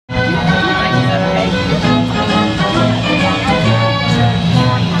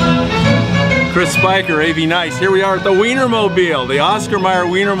Chris Spicher, AVNice. Here we are at the Weinermobile, the Oscar Mayer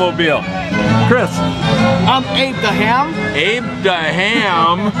Weinermobile. Chris. I'm Abe the Ham. Abe the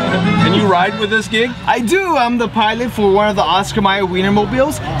Ham. And you ride with this gig? I do. I'm the pilot for one of the Oscar Mayer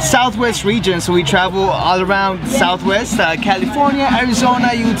Weinermobiles, Southwest region. So we travel all around Southwest, California,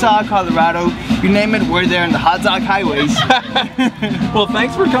 Arizona, Utah, Colorado. You name it, we're there in the hot dog highways. Well,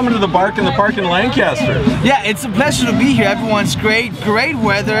 thanks for coming to the BarkinthePark in Lancaster. Yeah, it's a pleasure to be here. Everyone's great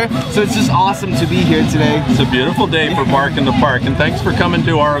weather. So it's just awesome to be here today. It's a beautiful day for BarkinthePark, and thanks for coming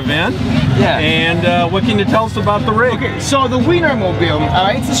to our event. Yeah. And what can you tell us about the rig? Okay, so the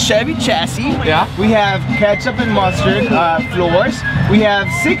Weinermobile, it's a Chevy chassis. Yeah. We have ketchup and mustard floors. We have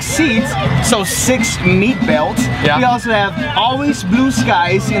 6 seats, so 6 meat belts. Yeah. We also have always blue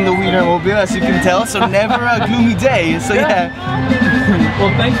skies in the Weinermobile, as you can tell, so never a gloomy day. So yeah.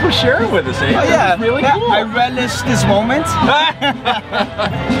 Well, thanks for sharing with us, Abe. Oh, yeah. That was really cool. I relish this moment.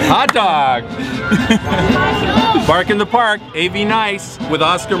 Hot dog. BarkinthePark, AVNice with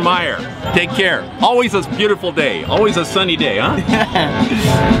Oscar Mayer. Take care. Always a beautiful day. Always a sunny day, huh?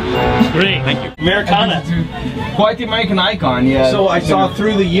 Great. Thank you. Americana. Quite the American icon, yeah. So I saw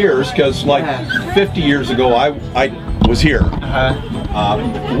through the years, because like 50 years ago I was here.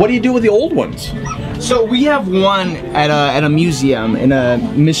 What do you do with the old ones? So we have one at a museum, in a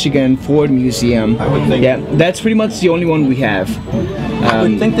Michigan Ford museum. I would think. Yeah, that's pretty much the only one we have. I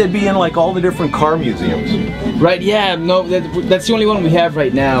would think they'd be in like all the different car museums. Right, yeah, no, that's the only one we have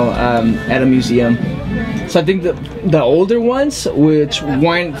right now at a museum. So I think the older ones, which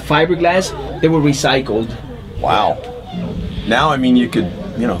weren't fiberglass, they were recycled. Wow. Now, I mean, you could,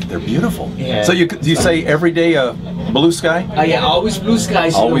 you know, they're beautiful. Yeah. So you say every day blue sky? Yeah, always blue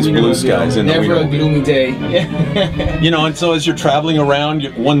skies. Always blue skies in the Never a Weinermobile. gloomy day. You know, and so as you're traveling around,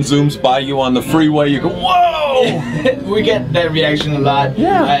 one zooms by you on the freeway, you go, whoa! We get that reaction a lot.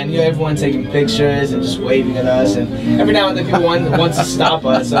 Yeah. And you know, everyone taking pictures and just waving at us, and every now and then people want to stop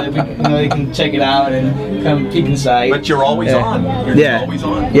us so that we, they can check it out and come peek inside. But you're always on. You're always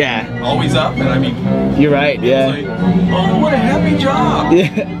on. Yeah. Always up, and I mean, You're right. Yeah. like, oh, what a happy job. Yeah.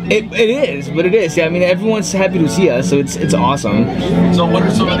 It is, but it is. Yeah. I mean, everyone's happy to see us, so it's awesome. So what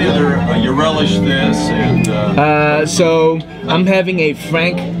are some of the other, you relish this, and So I'm having a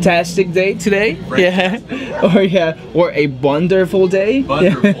Frank-tastic day today. Yeah. Or a wonderful day.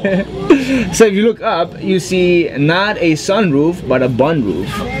 Wonderful. So if you look up, you see not a sunroof, but a bun roof.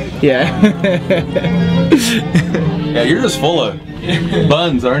 Yeah. Yeah, you're just full of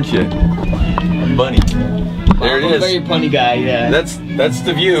buns, aren't you? Bunny. There it I'm is. a very punny guy, yeah. That's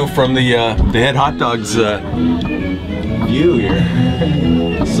the view from the Head Hot Dogs view here.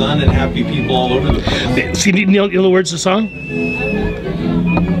 Sun and happy people all over the place. You know the words of the song?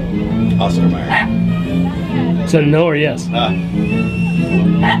 Oscar Mayer. Is that a no or yes?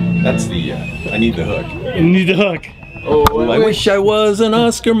 That's the I need the hook. You need the hook. Oh, I wish I was an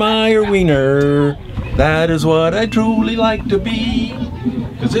Oscar Mayer wiener. That is what I truly like to be.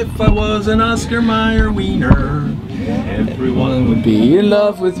 Cause if I was an Oscar Mayer wiener, everyone would be in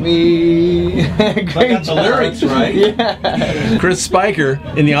love with me. I got the lyrics right. Yeah. Chris Spicher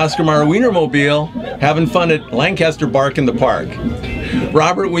in the Oscar Mayer Weinermobile, having fun at Lancaster BarkinthePark.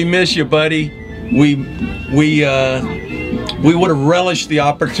 Robert, we miss you, buddy. We would have relished the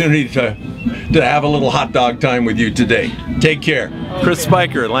opportunity to have a little hot dog time with you today. Take care. Chris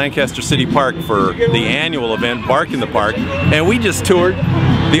Spicher at Lancaster City Park for the annual event BarkinthePark, and we just toured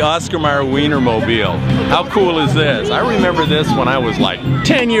the Oscar Mayer Weinermobile. How cool is this? I remember this when I was like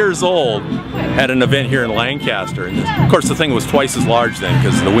 10 years old at an event here in Lancaster. And of course the thing was twice as large then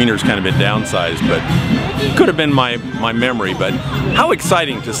because the Weiner's kind of been downsized, but could have been my memory. But how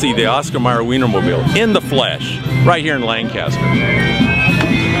exciting to see the Oscar Mayer Weinermobile in the flesh right here in Lancaster.